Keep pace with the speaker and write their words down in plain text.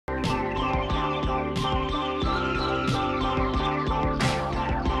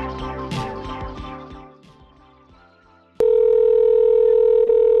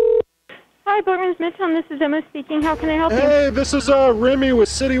Hi, Boardman's Midtown. This is Emma speaking. How can I help you? Hey, this is Remy with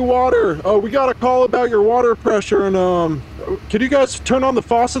City Water. We got a call about your water pressure, and could you guys turn on the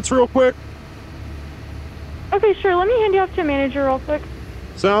faucets real quick? Okay, sure. Let me hand you off to a manager real quick.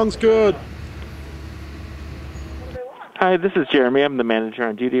 Sounds good. Hi, this is Jeremy. I'm the manager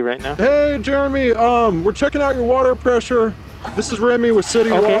on duty right now. Hey, Jeremy. We're checking out your water pressure. This is Remy with City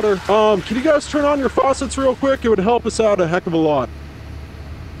Water. Can you guys turn on your faucets real quick? It would help us out a heck of a lot.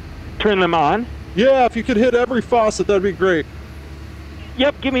 Turn them on? Yeah, if you could hit every faucet, that'd be great.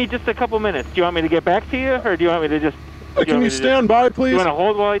 Yep, give me just a couple minutes. Do you want me to get back to you, or do you want me to just... Can you stand by, please? You want to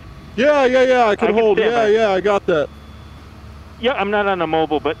hold while I... Yeah, I can hold. Yeah, I got that. Yeah, I'm not on a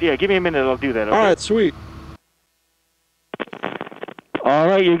mobile, but yeah, give me a minute, I'll do that, okay? All right, sweet. All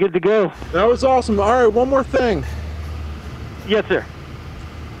right, you're good to go. That was awesome. All right, one more thing. Yes, sir.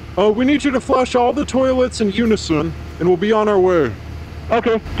 We need you to flush all the toilets in unison, and we'll be on our way.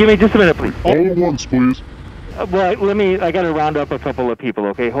 Okay, give me just a minute, please. All at once, please. Well, I gotta round up a couple of people,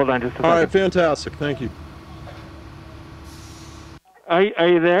 okay? Hold on just a second. All right, fantastic. Thank you. Are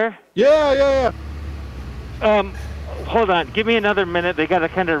you there? Yeah. Hold on. Give me another minute. They gotta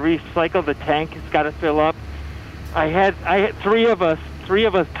kind of recycle the tank. It's gotta fill up. I had three of us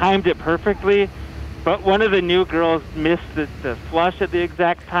timed it perfectly, but one of the new girls missed the flush at the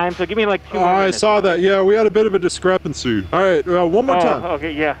exact time. So give me like 2 more minutes. I saw that. Yeah, we had a bit of a discrepancy. All right, one more time.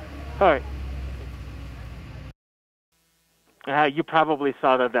 Okay, yeah. All right. You probably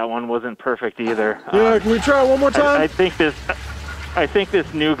saw that one wasn't perfect either. Yeah, can we try it one more time? I think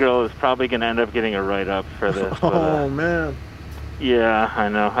this new girl is probably going to end up getting a write-up for this. Oh, man. Yeah, I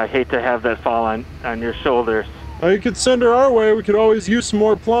know. I hate to have that fall on your shoulders. You could send her our way. We could always use some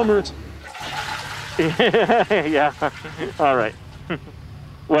more plumbers. Yeah. All right.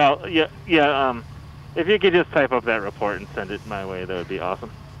 Well, yeah. If you could just type up that report and send it my way, that would be awesome.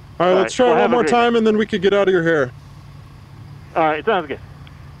 All right, let's try one more time, and then we could get out of your hair. All right, sounds good.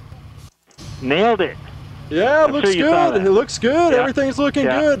 Nailed it. Yeah, it looks good. It looks good. Yeah. Everything's looking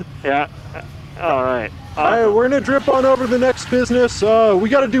good. Yeah. All right. All right, we're gonna drip on over to the next business. We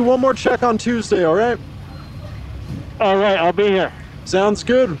got to do one more check on Tuesday. All right. All right, I'll be here. Sounds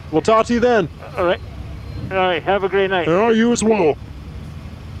good. We'll talk to you then. All right. Have a great night. Oh, you as well.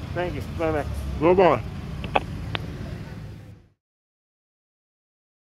 Thank you. Bye-bye. Bye-bye.